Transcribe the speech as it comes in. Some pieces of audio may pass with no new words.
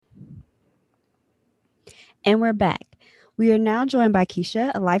And we're back. We are now joined by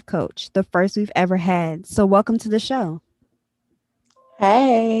Keisha, a life coach, the first we've ever had. So, welcome to the show.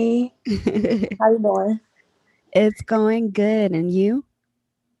 Hey, how you doing? It's going good. And you?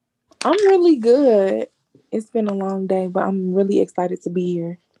 I'm really good. It's been a long day, but I'm really excited to be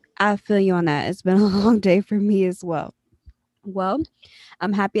here. I feel you on that. It's been a long day for me as well. Well,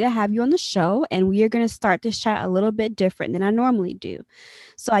 I'm happy to have you on the show, and we are going to start this chat a little bit different than I normally do.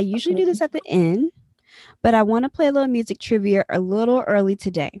 So, I usually do Okay. this at the end, but I want to play a little music trivia a little early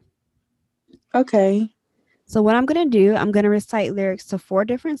today. Okay. So, what I'm going to do, I'm going to recite lyrics to four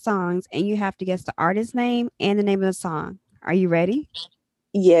different songs, and you have to guess the artist's name and the name of the song. Are you ready?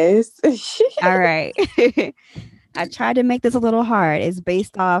 Yes. All right. I tried to make this a little hard. It's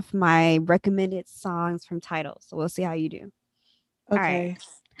based off my recommended songs from titles. So we'll see how you do. All right. Okay.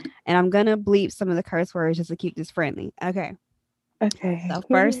 And I'm going to bleep some of the curse words just to keep this friendly. Okay. Okay. The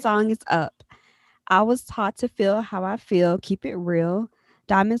first song is Up. I was taught to feel how I feel, keep it real.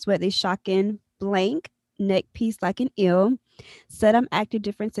 Diamonds wet, they shocking. Blank, neck piece like an eel. Said I'm acting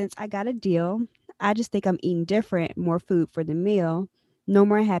different since I got a deal. I just think I'm eating different, more food for the meal. No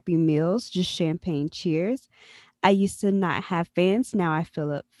more happy meals, just champagne cheers. I used to not have fans, now I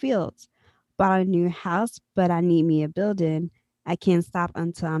fill up fields. Bought a new house, but I need me a building. I can't stop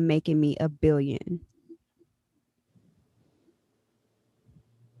until I'm making me a billion.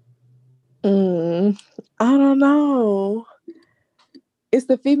 mm, I don't know. It's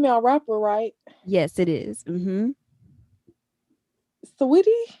the female rapper, right? Yes, it is. Mm-hmm.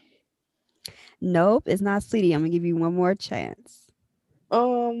 Sweetie? Nope, it's not Sleety. I'm gonna give you one more chance.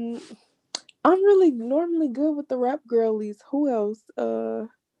 Um, I'm really normally good with the rap girlies. Who else?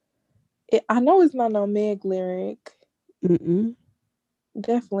 I know it's not no Meg lyric. Mm-mm.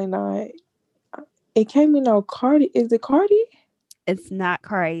 Definitely not. It can't be no Cardi. Is it Cardi? It's not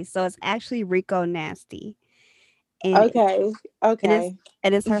Cardi. So it's actually Rico Nasty, and Okay. and it's Okay.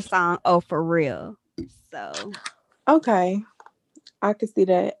 and it's her song "Oh for Real." So Okay. I could see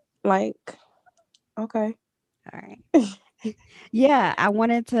that. Like, okay. all right, yeah, I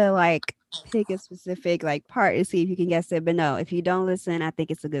wanted to like pick a specific like part to see if you can guess it, but no, if you don't listen, I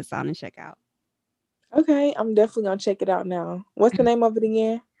think it's a good song to check out. Okay. I'm definitely gonna check it out now. What's the name of it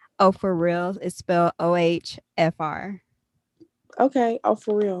again? Oh for Real is spelled OHFR. Okay. Oh,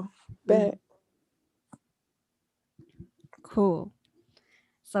 for real. Mhm. Bet. Cool.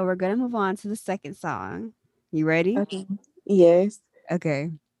 So we're gonna move on to the second song. You ready? Okay. Yes.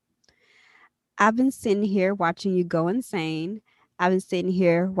 Okay. I've been sitting here watching you go insane. I've been sitting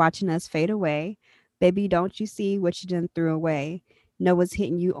here watching us fade away. Baby, don't you see what you done threw away? Know what's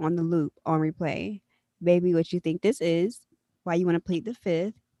hitting you on the loop, on replay. Baby, what you think this is? Why you want to plead the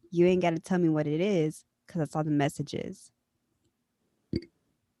fifth? You ain't got to tell me what it is, because that's all the messages.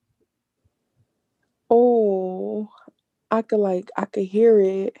 Oh, I could hear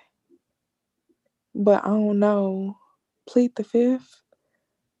it, but I don't know. Plead the fifth.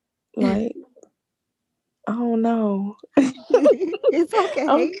 Like, I don't know. It's I'm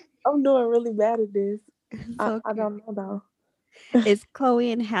okay. I'm doing really bad at this. It's I okay. don't know though. It's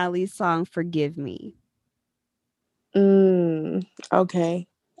Chloe and Hallie's song Forgive Me. Okay.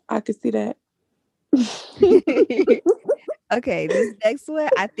 I could see that. Okay, this next one,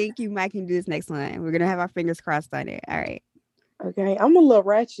 I think you might can do this next one. We're gonna have our fingers crossed on it. All right. Okay, I'm a little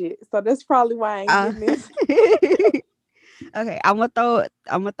ratchet, so that's probably why I ain't Uh, getting this. okay, I'm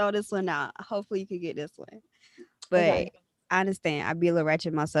gonna throw this one out. Hopefully you can get this one. But Okay, I understand. I'd be a little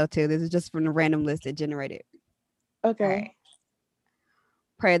ratchet myself too. This is just from the random list it generated. All right. okay.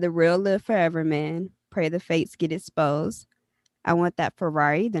 Pray the real live forever, man. Pray the fates get exposed. I want that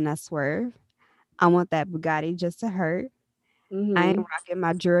Ferrari, then I swerve. I want that Bugatti just to hurt. I ain't Mhm. rocking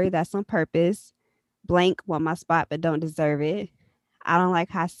my jewelry, that's on purpose. Blank want my spot but don't deserve it. I don't like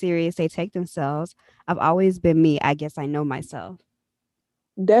how serious they take themselves. I've always been me. I guess I know myself.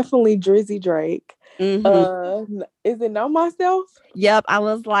 Definitely Drizzy Drake. Hmm. Is it Know Myself? Yep, I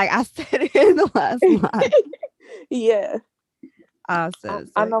was like, I said it in the last line. Yeah, Awesome.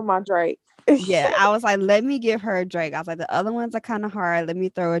 I So know my Drake. yeah, I was like, let me give her a Drake. I was like, the other ones are kind of hard. Let me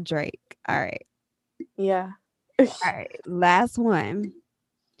throw a Drake. All right. Yeah. All right. Last one.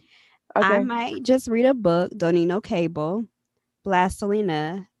 I Okay. might just read a book, don't need no cable.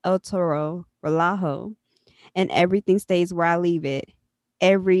 Blastelina, El Toro, Relajo, and everything stays where I leave it.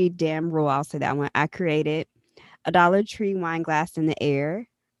 Every damn rule, I'll say that one. I created a Dollar Tree wine glass in the air.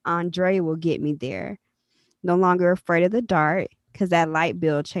 Andre will get me there. No longer afraid of the dark, because that light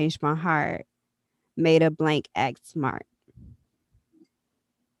bill changed my heart. Made a blank act smart.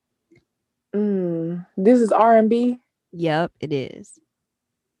 This is R&B. Yep, it is.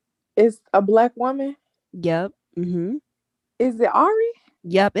 It's a black woman. Yep. Mm-hmm. Is it Ari?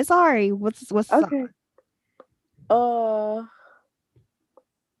 Yep. It's Ari. What's the song? Okay.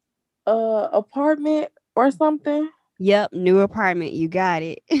 Uh, apartment or something. Yep. New apartment. You got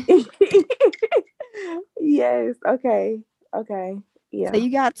it. Yes. Okay. Okay. So Yeah.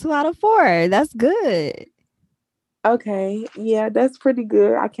 you got 2 out of 4. That's good. Okay. Yeah, that's pretty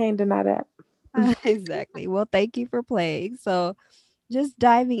good. I can't deny that. Exactly. Well, thank you for playing. So just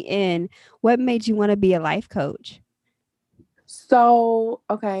diving in, what made you want to be a life coach? So,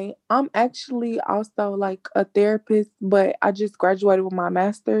 okay, I'm actually also like a therapist, but I just graduated with my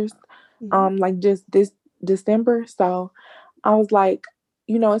master's Hmm. like just this December. So, I was like,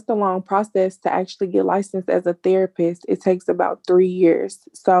 it's a long process to actually get licensed as a therapist. It takes about 3 years.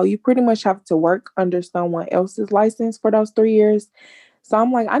 So, you pretty much have to work under someone else's license for those 3 years. So,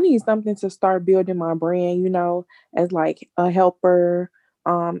 I'm like, I need something to start building my brand, as like a helper.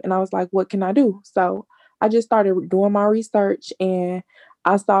 And I was like, what can I do? So, I just started doing my research and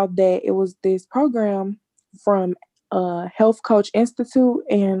I saw that it was this program from Health Coach Institute,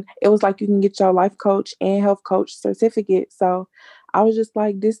 and it was like you can get your life coach and health coach certificate. So I was just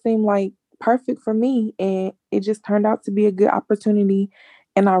like, this seemed like perfect for me, and it just turned out to be a good opportunity,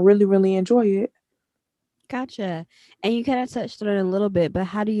 and I really, really enjoy it. Gotcha. And you kind of touched on it a little bit, but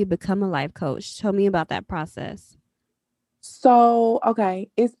how do you become a life coach? Tell me about that process. So, okay,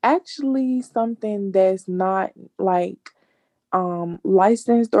 it's actually something that's not like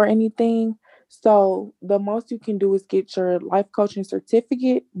licensed or anything. So the most you can do is get your life coaching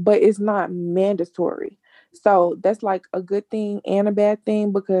certificate, but it's not mandatory. So that's like a good thing and a bad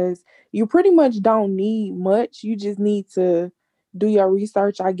thing because you pretty much don't need much. You just need to do your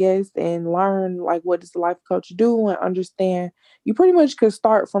research, I guess, and learn like what does a life coach do and understand. You pretty much could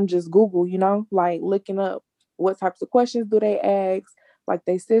start from just Google, like looking up what types of questions do they ask, like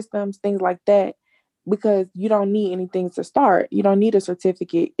they systems, things like that, because you don't need anything to start. You don't need a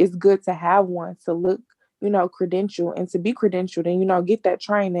certificate. It's good to have one to look, credential and to be credentialed and, get that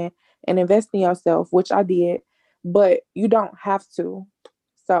training and invest in yourself, which I did, but you don't have to.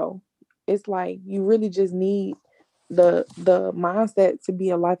 So it's like you really just need the mindset to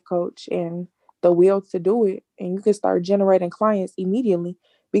be a life coach and the will to do it. And you can start generating clients immediately.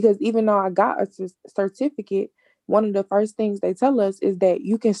 Because even though I got a certificate, one of the first things they tell us is that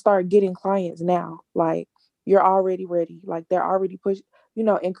you can start getting clients now. Like you're already ready. Like they're already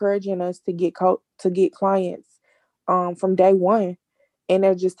encouraging us to to get clients from day one. And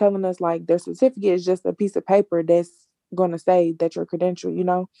they're just telling us like their certificate is just a piece of paper that's gonna say that you're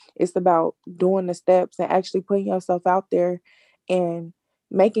credentialed. It's about doing the steps and actually putting yourself out there and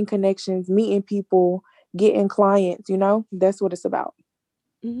making connections, meeting people, getting clients. That's what it's about.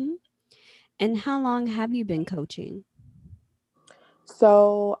 Hmm. And how long have you been coaching?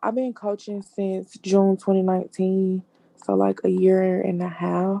 So I've been coaching since June 2019. So like a year and a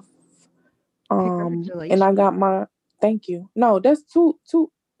half. And I Congratulations. got my thank you. No, that's two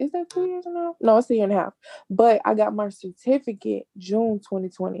is that 2 years now? No, it's a year and a half. But I got my certificate June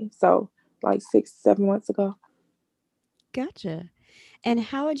 2020. So like 6, 7 months ago. Gotcha. And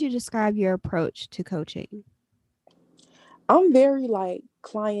how would you describe your approach to coaching? I'm very like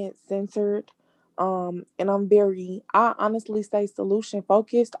client centered. And I honestly say solution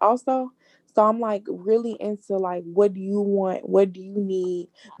focused also. So I'm like really into like what do you want? What do you need?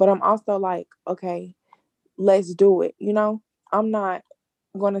 But I'm also like, okay, let's do it. I'm not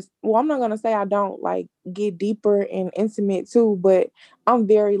gonna say I don't like get deeper and intimate too, but I'm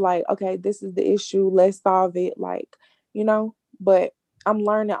very like, okay, this is the issue, let's solve it, like, but I'm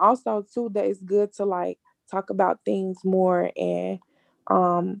learning also too that it's good to like talk about things more and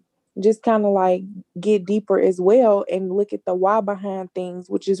um just kind of like get deeper as well and look at the why behind things,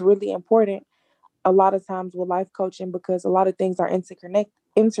 which is really important a lot of times with life coaching because a lot of things are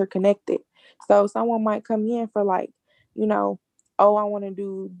interconnected. So someone might come in for like, you know, oh, I want to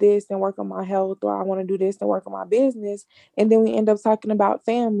do this and work on my health, or I want to do this and work on my business. And then we end up talking about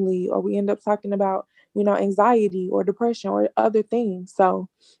family, or we end up talking about, anxiety or depression or other things. So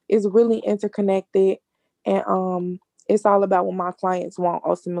it's really interconnected. And it's all about what my clients want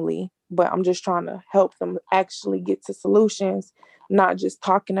ultimately. But I'm just trying to help them actually get to solutions, not just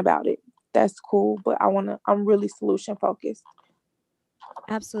talking about it. That's cool, but I'm really solution focused.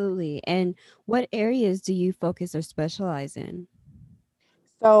 Absolutely. And what areas do you focus or specialize in?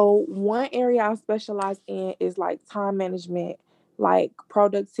 So one area I specialize in is like time management, like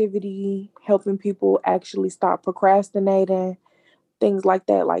productivity, helping people actually stop procrastinating, things like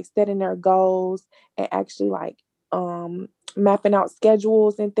that, like setting their goals and actually like mapping out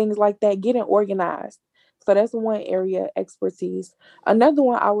schedules and things like that, getting organized. So that's one area expertise. Another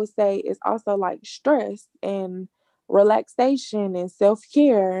one I would say is also like stress and relaxation and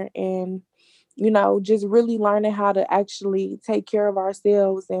self-care and just really learning how to actually take care of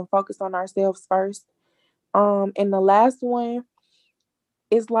ourselves and focus on ourselves first. And the last one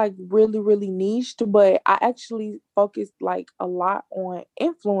is like really, really niched, but I actually focus like a lot on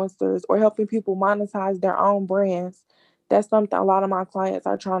influencers or helping people monetize their own brands. That's something a lot of my clients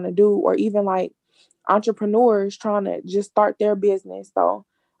are trying to do, or even like entrepreneurs trying to just start their business. So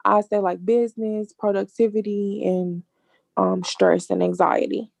I say like business, productivity, and stress and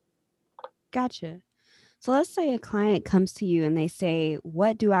anxiety. Gotcha. So let's say a client comes to you and they say,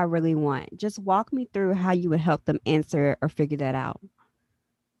 "What do I really want?" Just walk me through how you would help them answer or figure that out.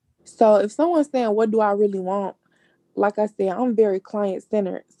 So if someone's saying, "What do I really want?" like I said, I'm very client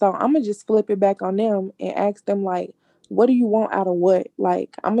centered. So I'm gonna just flip it back on them and ask them like, what do you want out of what?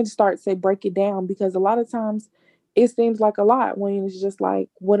 Like I'm gonna start say break it down because a lot of times it seems like a lot when it's just like,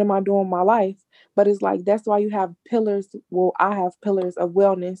 what am I doing in my life? But it's like that's why you have pillars. Well, I have pillars of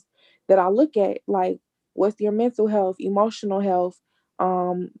wellness that I look at, like what's your mental health, emotional health,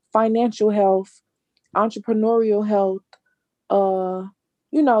 financial health, entrepreneurial health, uh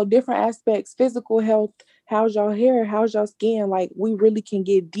different aspects, physical health, how's your hair, how's your skin. Like we really can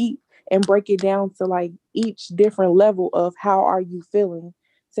get deep and break it down to like each different level of how are you feeling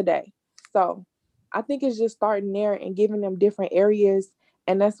today. So I think it's just starting there and giving them different areas.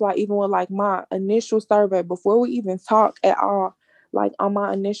 And that's why even with like my initial survey, before we even talk at all, like on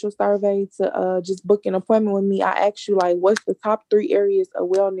my initial survey to just book an appointment with me, I ask you like what's the top 3 areas of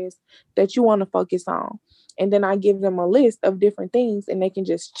wellness that you want to focus on, and then I give them a list of different things and they can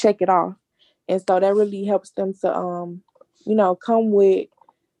just check it off. And so that really helps them to come with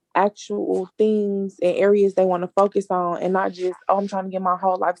actual things and areas they want to focus on, and not just, oh, I'm trying to get my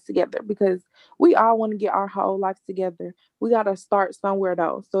whole life together, because we all want to get our whole life together. We got to start somewhere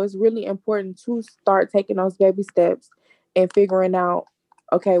though. So it's really important to start taking those baby steps and figuring out,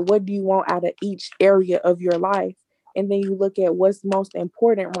 okay, what do you want out of each area of your life? And then you look at what's most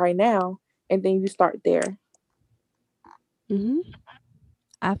important right now, and then you start there. Hmm.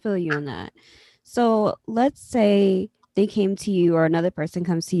 I feel you on that. So let's say they came to you or another person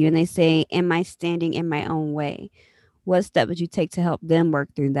comes to you and they say, "Am I standing in my own way?" What step would you take to help them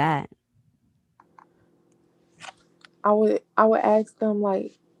work through that? I would ask them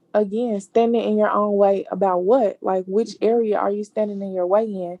like, again, standing in your own way about what? Like which area are you standing in your way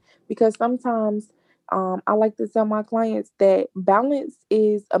in? Because sometimes I like to tell my clients that balance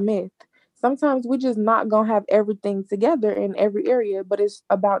is a myth. Sometimes we just not gonna have everything together in every area, but it's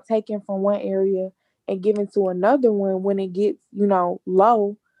about taking from one area and giving to another one when it gets,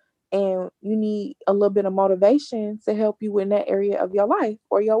 low, and you need a little bit of motivation to help you in that area of your life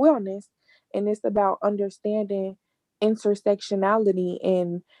or your wellness. And it's about understanding intersectionality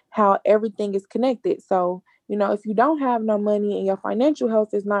and how everything is connected. So, if you don't have no money and your financial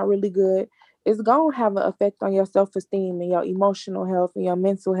health is not really good, it's going to have an effect on your self esteem and your emotional health and your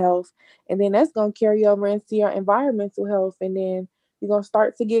mental health. And then that's going to carry over into your environmental health. And then you're going to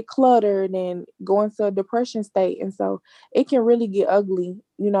start to get cluttered and go into a depression state. And so it can really get ugly,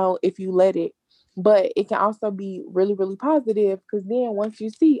 if you let it. But it can also be really, really positive, because then once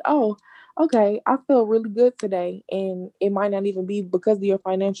you see, oh, okay, I feel really good today. And it might not even be because of your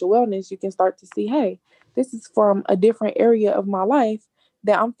financial wellness. You can start to see, hey, this is from a different area of my life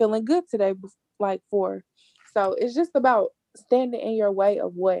that I'm feeling good today, like for. So it's just about standing in your way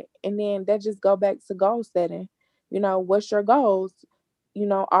of what. And then that just go back to goal setting. What's your goals?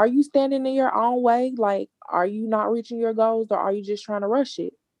 Are you standing in your own way? Like, are you not reaching your goals, or are you just trying to rush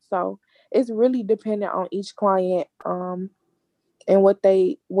it? So it's really dependent on each client, and what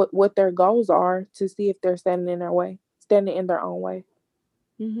their goals are, to see if they're standing in their own way.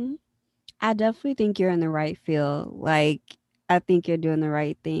 Hmm. I definitely think you're in the right field. Like, I think you're doing the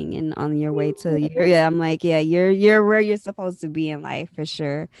right thing and on your way to your, yeah, I'm like, yeah, you're where you're supposed to be in life for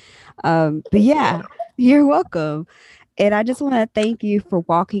sure. But yeah, you're welcome. And I just want to thank you for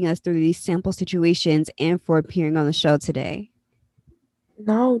walking us through these simple situations and for appearing on the show today.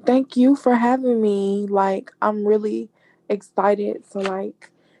 No, thank you for having me. Like, I'm really excited to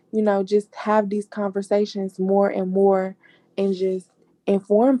just have these conversations more and more, and just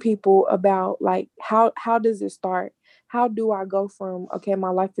inform people about like how does it start? How do I go from, okay, my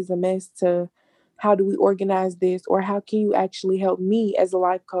life is a mess, to how do we organize this, or how can you actually help me as a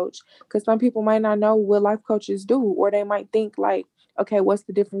life coach? Because some people might not know what life coaches do, or they might think like, okay, what's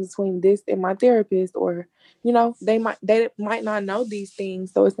the difference between this and my therapist? Or they might not know these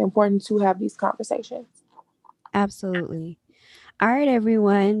things, so it's important to have these conversations. Absolutely. All right,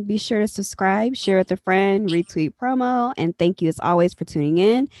 everyone. Be sure to subscribe, share with a friend, retweet promo, and thank you as always for tuning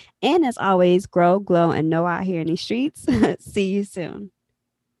in. And as always, grow, glow, and know out here in these streets. See you soon.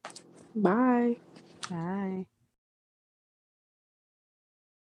 Bye. Bye.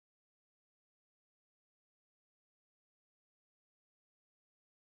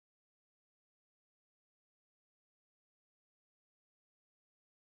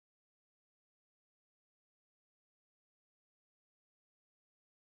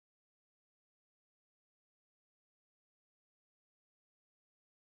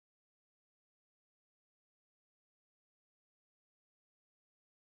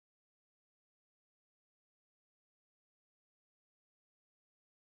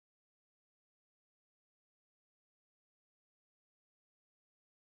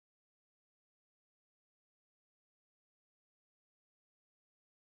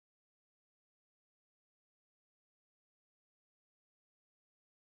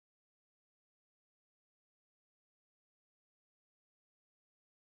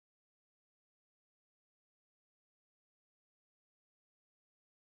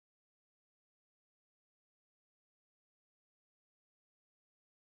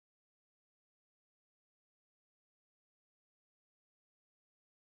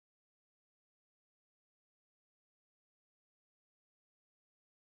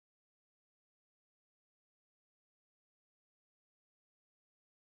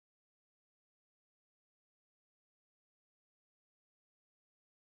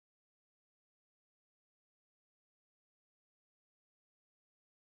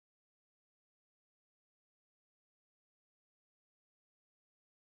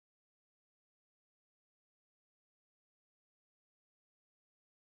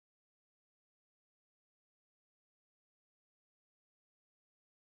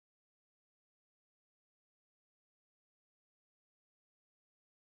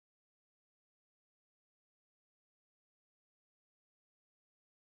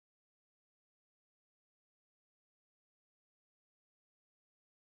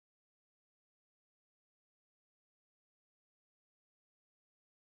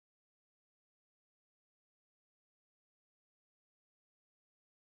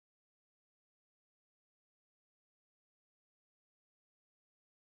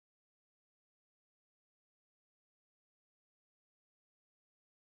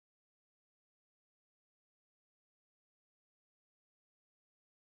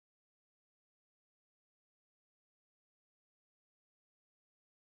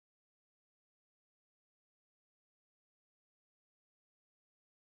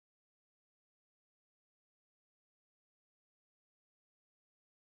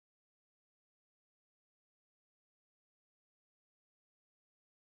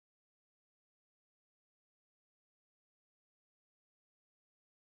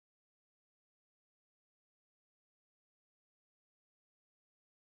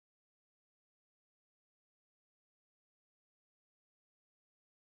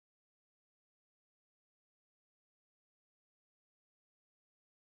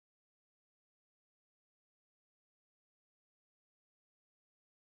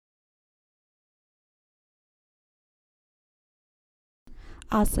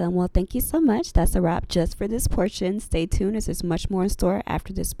 Awesome. Well, thank you so much. That's a wrap just for this portion. Stay tuned as there's much more in store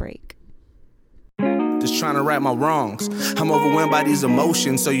after this break. Just trying to right my wrongs. I'm overwhelmed by these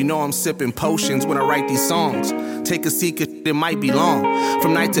emotions, so you know I'm sipping potions when I write these songs. Take a seat, 'cause it might be long.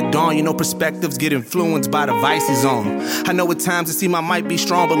 From night to dawn, you know perspectives get influenced by the vices on. I know at times it seems I might be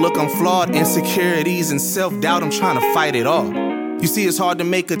strong, but look, I'm flawed. Insecurities and self-doubt, I'm trying to fight it all. You see, it's hard to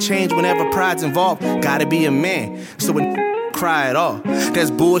make a change whenever pride's involved. Gotta be a man, so when cry at all.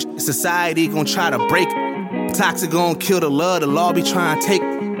 That's bullshit, society gon' try to break. Toxic gon' kill the love, the law be trying to take.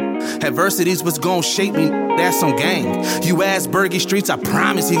 Adversity's what's gon' shape me, that's some gang. You ask Bergie Streets, I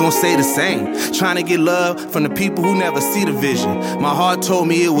promise he gon' say the same. Trying to get love from the people who never see the vision. My heart told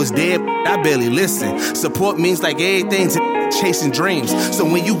me it was dead, I barely listen. Support means like everything to chasing dreams. So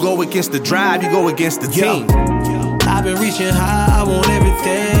when you go against the drive, you go against the team. I've been reaching high, I want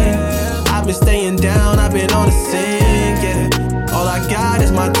everything. I've been staying down, I've been on the scene, yeah. All I got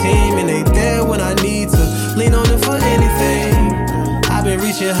is my team, and they there when I need to lean on them for anything. I've been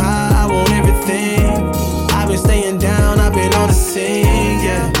reaching high, I want everything. I've been staying down, I've been on the scene,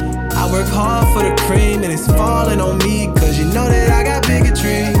 yeah. I work hard for the cream, and it's falling on me, 'cause you know that I got bigger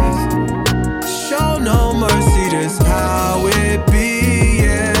dreams. Show no mercy, that's how it be,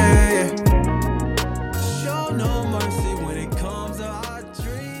 yeah. Show no mercy when it comes to our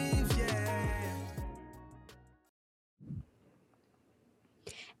dreams, yeah.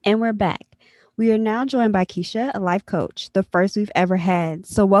 And we're back. We are now joined by Keisha, a life coach, the first we've ever had.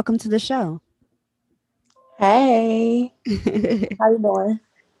 So, welcome to the show. Hey, how you doing?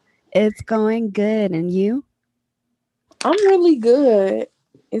 It's going good. And you? I'm really good.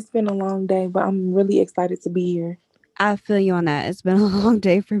 It's been a long day, but I'm really excited to be here. I feel you on that. It's been a long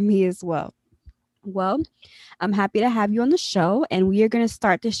day for me as well. Well, I'm happy to have you on the show, and we are going to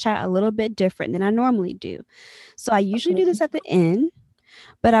start this chat a little bit different than I normally do. So, I usually do Okay. this at the end,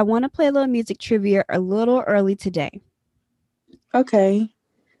 but I want to play a little music trivia a little early today. Okay.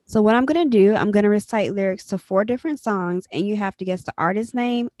 So what I'm going to do, I'm going to recite lyrics to 4 different songs, and you have to guess the artist's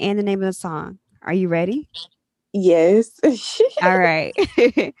name and the name of the song. Are you ready? Yes. All right.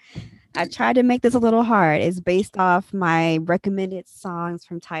 I tried to make this a little hard. It's based off my recommended songs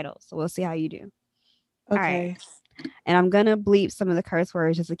from Tidal. So we'll see how you do. All right. Okay. And I'm going to bleep some of the curse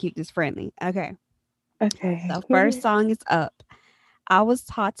words just to keep this friendly. Okay. Okay. The first song is Up. I was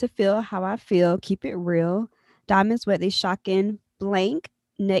taught to feel how I feel, keep it real. Diamonds wet, they shocking. Blank,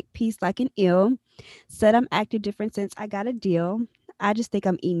 neck piece like an eel. Said I'm acting different since I got a deal. I just think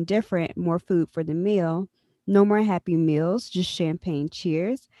I'm eating different, more food for the meal. No more happy meals, just champagne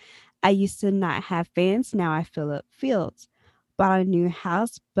cheers. I used to not have fans, now I fill up fields. Bought a new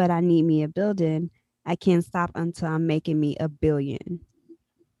house, but I need me a building. I can't stop until I'm making me a billion.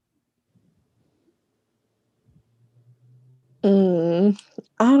 Mm,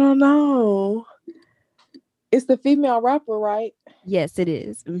 I don't know. It's the female rapper, right? Yes, it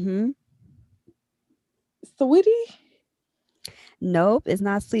is. Mm-hmm. Sweetie? Nope, it's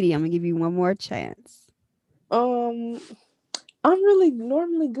not Sleety. I'm gonna give you one more chance. Um, I'm really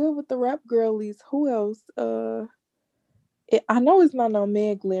normally good with the rap girlies. Who else? I know it's not no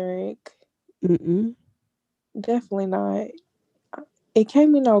Meg lyric. Mm-mm. Definitely not. It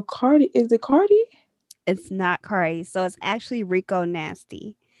can't be no Cardi. Is it Cardi? It's not Cardi. So it's actually Rico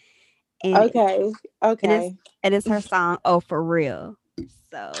Nasty. And Okay. and it's Okay. and it's her song Oh For Real.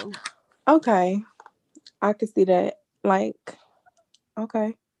 So Okay. I can see that. Like,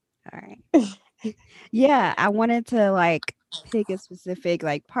 okay. all right. Yeah, I wanted to like pick a specific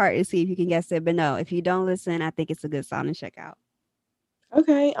like part to see if you can guess it, but no, if you don't listen, I think it's a good song to check out.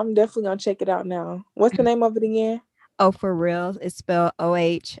 Okay. I'm definitely gonna check it out now. What's the name of it again? Oh For Real is spelled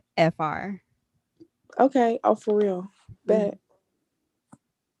OHFR. Okay. Oh, for real. Bet.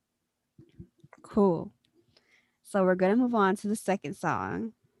 Cool. So we're gonna move on to the second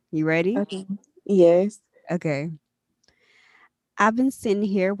song. You ready? Okay. Yes. Okay. I've been sitting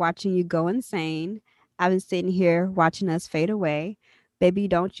here watching you go insane. I've been sitting here watching us fade away. Baby,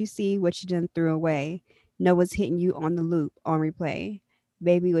 don't you see what you done threw away? Know what's hitting you on the loop, on replay.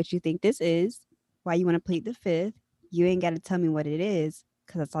 Baby, what you think this is? Why you want to plead the fifth? You ain't got to tell me what it is,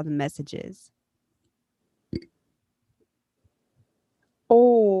 because that's all the messages.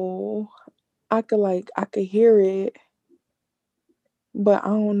 Oh, I could hear it, but I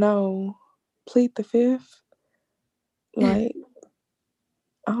don't know. Plead the fifth. Like,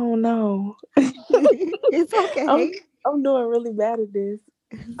 I don't know. It's I'm okay. I'm doing really bad at this.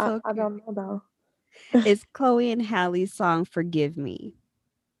 It's I okay. don't know though. It's Chloe and Halle's song Forgive Me.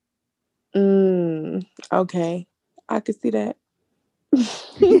 Okay. I could see that.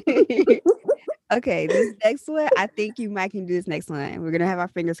 Okay, this next one, I think you might can do this next one. We're gonna have our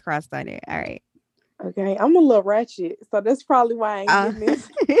fingers crossed on it. All right. Okay. I'm a little ratchet, so that's probably why I ain't Uh, getting this.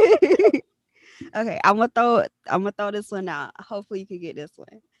 okay, I'm gonna throw this one out. Hopefully you can get this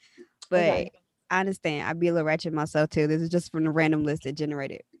one. But Okay. I understand. I'd be a little wretched myself too. This is just from the random list it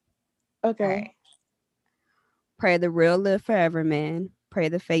generated. All right. Okay. Pray the real live forever, man. Pray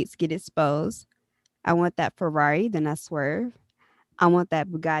the fates get exposed. I want that Ferrari, then I swerve. I want that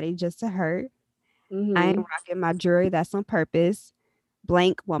Bugatti just to hurt. I ain't Mm-hmm. rocking my jewelry, that's on purpose.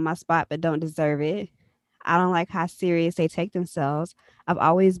 Blank want my spot but don't deserve it. I don't like how serious they take themselves. I've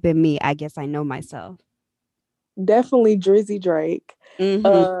always been me. I guess I know myself. Definitely Drizzy Drake.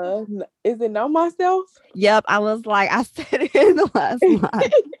 Hmm. Is it Know Myself? Yep, I was like, I said it in the last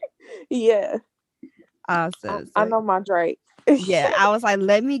line. Yeah. Awesome. I So know my Drake. yeah, I was like,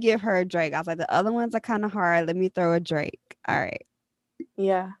 let me give her a Drake. I was like, the other ones are kind of hard. Let me throw a Drake. All right.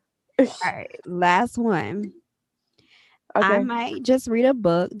 Yeah. All right. Last one. I Okay. might just read a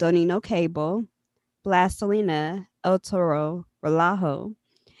book. Don't need no cable. Blast Selena, El Toro, Relajo,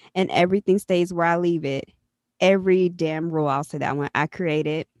 and everything stays where I leave it. Every damn rule, I'll say that one. I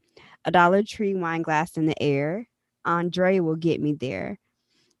created a Dollar Tree wine glass in the air. Andre will get me there.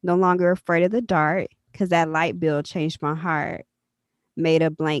 No longer afraid of the dark, because that light bill changed my heart. Made a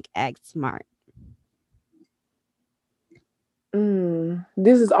blank act smart.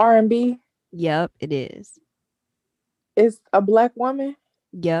 This is R&B. Yep, it is. It's a black woman.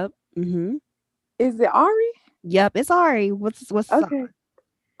 Yep. Mm-hmm. Is it Ari? Yep, it's Ari. What's the song? Okay.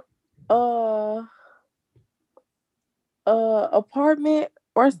 Uh, apartment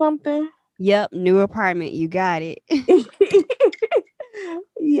or something. Yep, new apartment. You got it.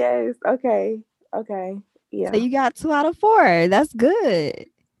 Yes. Okay. Okay. So Yeah. you got 2 out of 4. That's good.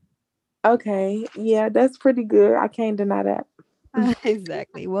 Okay. Yeah, that's pretty good. I can't deny that.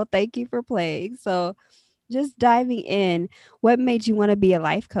 Exactly. Well, thank you for playing. So, just diving in, what made you want to be a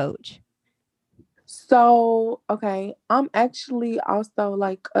life coach? So, okay, I'm actually also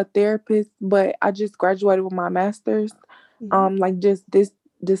like a therapist, but I just graduated with my master's Mhm. like just this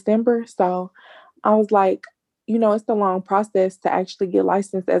December. So, I was like, it's a long process to actually get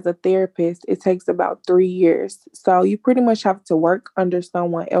licensed as a therapist. It takes about 3 years. So, you pretty much have to work under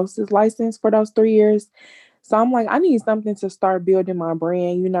someone else's license for those 3 years. So, I'm like, I need something to start building my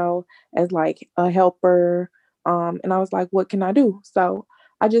brand, as like a helper. And I was like, what can I do? So,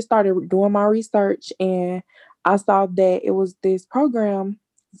 I just started doing my research and I saw that it was this program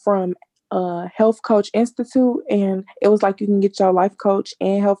from Health Coach Institute, and it was like you can get your life coach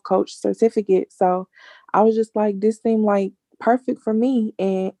and health coach certificate. So I was just like, this seemed like perfect for me,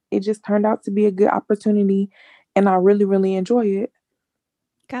 and it just turned out to be a good opportunity, and I really, really enjoy it.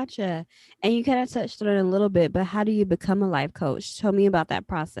 Gotcha. And you kind of touched on it a little bit, but how do you become a life coach? Tell me about that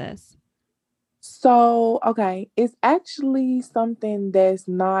process. So, okay, it's actually something that's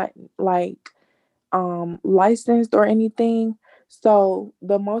not like licensed or anything. So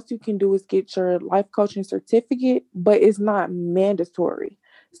the most you can do is get your life coaching certificate, but it's not mandatory.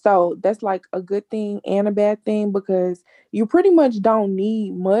 So that's like a good thing and a bad thing because you pretty much don't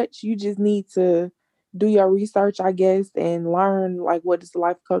need much. You just need to do your research, I guess, and learn like what does a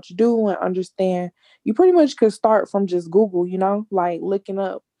life coach do and understand. You pretty much could start from just Google, like looking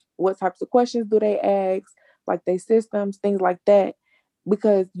up what types of questions do they ask, like they systems, things like that,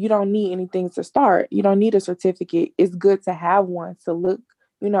 because you don't need anything to start. You don't need a certificate. It's good to have one to look,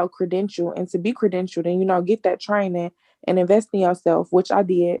 credential and to be credentialed and, get that training and invest in yourself, which I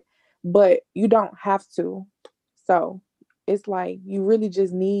did, but you don't have to. So it's like you really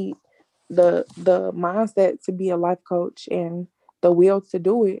just need the mindset to be a life coach and the will to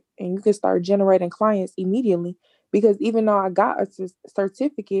do it. And you can start generating clients immediately. Because even though I got a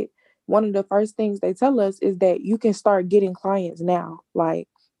certificate, one of the first things they tell us is that you can start getting clients now. Like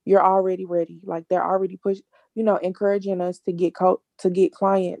you're already ready. Like they're already encouraging us to to get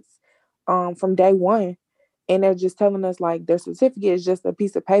clients from day one. And they're just telling us like their certificate is just a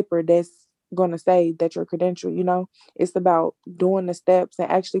piece of paper that's gonna say that you're credentialed. It's about doing the steps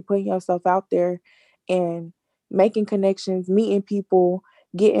and actually putting yourself out there and making connections, meeting people,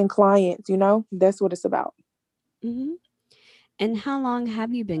 getting clients. That's what it's about. Hmm. And how long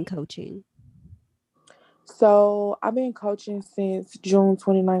have you been coaching? So I've been coaching since June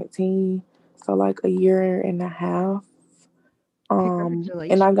 2019. So like a year and a half. And I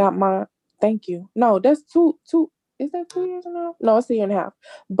Congratulations. got my thank you. No, that's two is that 2 years now? No, it's a year and a half.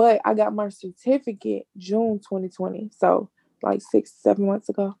 But I got my certificate June 2020. So like 6, 7 months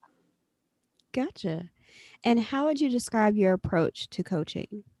ago. Gotcha. And how would you describe your approach to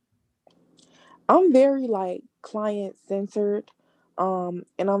coaching? I'm very like client centered. And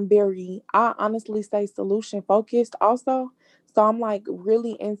I honestly say solution focused also. So I'm like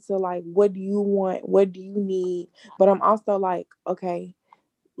really into like what do you want? What do you need? But I'm also like, okay,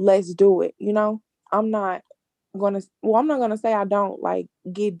 let's do it. I'm not gonna say I don't like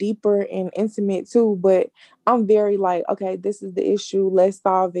get deeper and intimate too, but I'm very like, okay, this is the issue, let's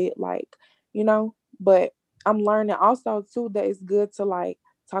solve it. Like, but I'm learning also too that it's good to like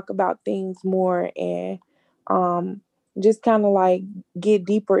talk about things more and um just kind of like get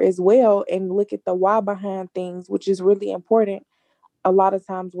deeper as well and look at the why behind things, which is really important a lot of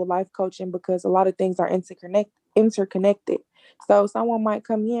times with life coaching because a lot of things are interconnected. So someone might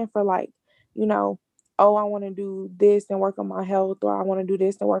come in for like, you know, oh, I want to do this and work on my health, or I want to do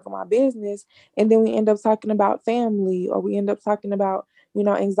this and work on my business. And then we end up talking about family, or we end up talking about,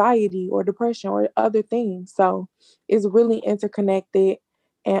 anxiety or depression or other things. So it's really interconnected.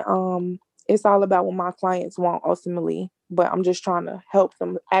 And it's all about what my clients want ultimately. But I'm just trying to help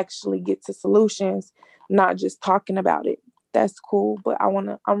them actually get to solutions, not just talking about it. That's cool, but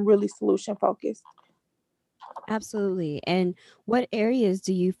I'm really solution focused. Absolutely. And what areas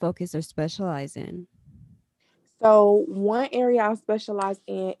do you focus or specialize in? So one area I specialize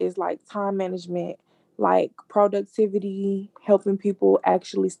in is like time management, like productivity, helping people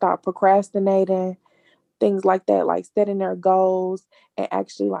actually stop procrastinating, things like that, like setting their goals and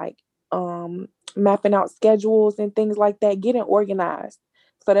actually like mapping out schedules and things like that, getting organized.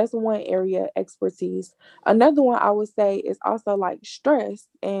 So that's one area expertise. Another one I would say is also like stress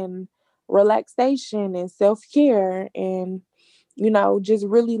and relaxation and self-care, and just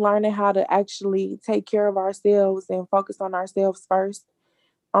really learning how to actually take care of ourselves and focus on ourselves first.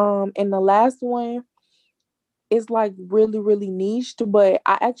 And the last one is like really, really niched, but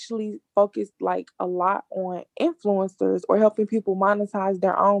I actually focus like a lot on influencers or helping people monetize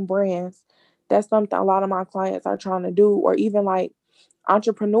their own brands. That's something a lot of my clients are trying to do, or even like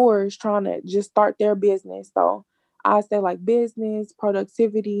entrepreneurs trying to just start their business. So I say like business,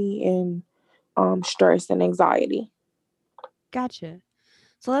 productivity, and stress and anxiety. Gotcha.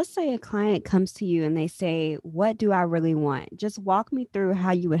 So let's say a client comes to you and they say, "What do I really want?" Just walk me through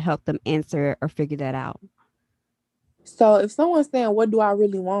how you would help them answer or figure that out. So if someone's saying, "What do I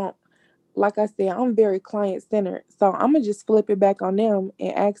really want?" Like I said, I'm very client centered. So I'm gonna just flip it back on them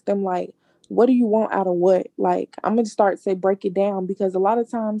and ask them like, what do you want out of what? Like I'm gonna start say break it down, because a lot of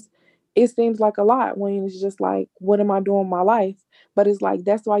times it seems like a lot when it's just like, what am I doing in my life? But it's like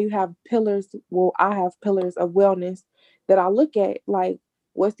that's why you have pillars. Well, I have pillars of wellness that I look at, like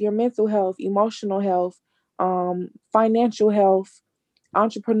what's your mental health, emotional health, financial health,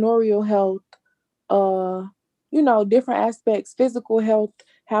 entrepreneurial health, uh different aspects, physical health,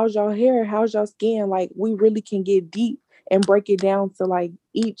 how's your hair, how's your skin. Like we really can get deep and break it down to like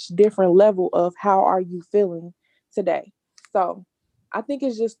each different level of how are you feeling today. So I think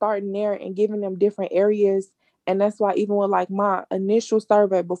it's just starting there and giving them different areas. And that's why even with like my initial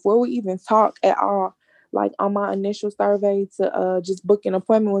survey, before we even talk at all, like on my initial survey to just book an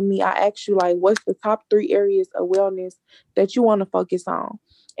appointment with me, I ask you like what's the top 3 areas of wellness that you want to focus on.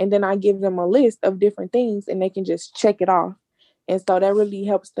 And then I give them a list of different things and they can just check it off. And so that really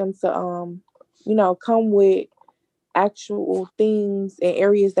helps them to come with actual things and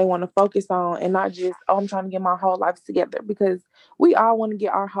areas they want to focus on, and not just, oh, I'm trying to get my whole life together, because we all want to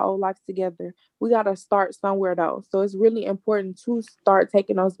get our whole life together. We got to start somewhere though. So it's really important to start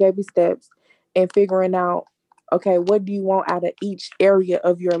taking those baby steps and figuring out, okay, what do you want out of each area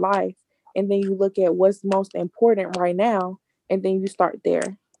of your life? And then you look at what's most important right now, and then you start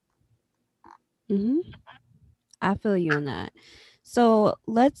there. Hmm. I feel you on that. So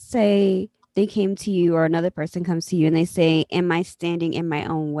let's say they came to you or another person comes to you and they say, "Am I standing in my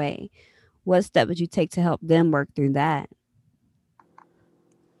own way?" What step would you take to help them work through that?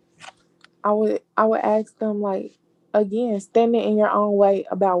 I would ask them like, again, standing in your own way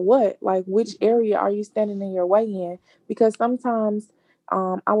about what? Like which area are you standing in your way in? Because sometimes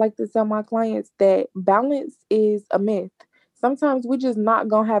I like to tell my clients that balance is a myth. Sometimes we just not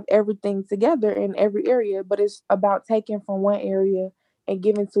gonna have everything together in every area, but it's about taking from one area and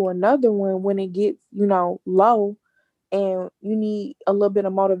giving to another one when it gets, low, and you need a little bit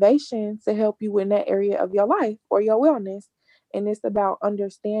of motivation to help you in that area of your life or your wellness. And it's about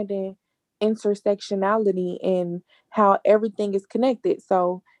understanding intersectionality and how everything is connected.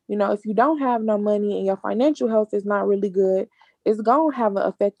 So, if you don't have no money and your financial health is not really good, it's going to have an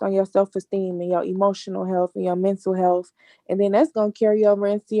effect on your self esteem and your emotional health and your mental health. And then that's going to carry over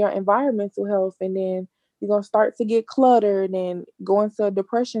into your environmental health. And then you're going to start to get cluttered and go into a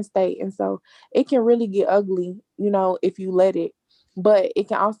depression state. And so it can really get ugly, if you let it. But it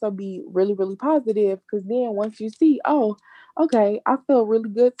can also be really, really positive, because then once you see, oh, okay, I feel really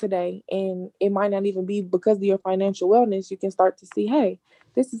good today. And it might not even be because of your financial wellness. You can start to see, hey,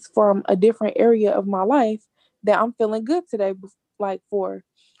 this is from a different area of my life that I'm feeling good today, like for.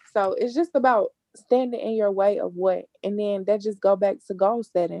 So it's just about standing in your way of what. And then that just go back to goal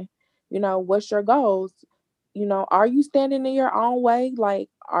setting. What's your goals? Are you standing in your own way? Like,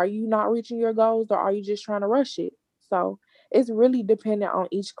 are you not reaching your goals, or are you just trying to rush it? So it's really dependent on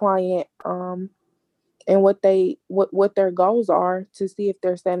each client, and what their goals are, to see if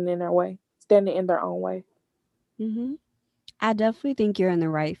they're standing in their own way. Hmm. I definitely think you're in the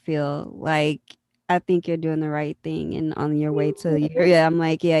right field. Like, I think you're doing the right thing and on your way to your, yeah, I'm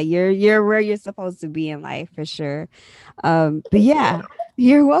like, yeah, you're where you're supposed to be in life for sure. But yeah,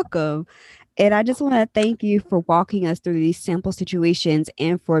 you're welcome. And I just want to thank you for walking us through these simple situations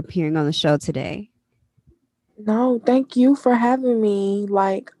and for appearing on the show today. No, thank you for having me.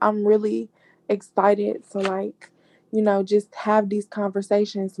 Like, I'm really excited to just have these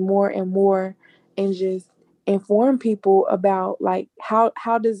conversations more and more, and just inform people about like how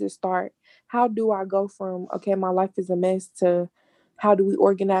does it start? How do I go from, okay, my life is a mess, to how do we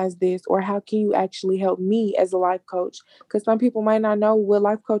organize this, or how can you actually help me as a life coach? Because some people might not know what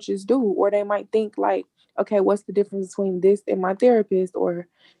life coaches do, or they might think like, okay, what's the difference between this and my therapist? Or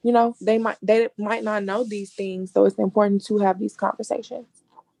they might not know these things, so it's important to have these conversations.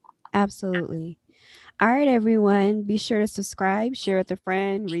 Absolutely. All right, everyone. Be sure to subscribe, share with a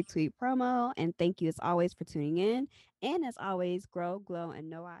friend, retweet promo, and thank you as always for tuning in. And as always, grow, glow, and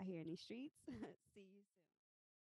know out here in these streets. See you.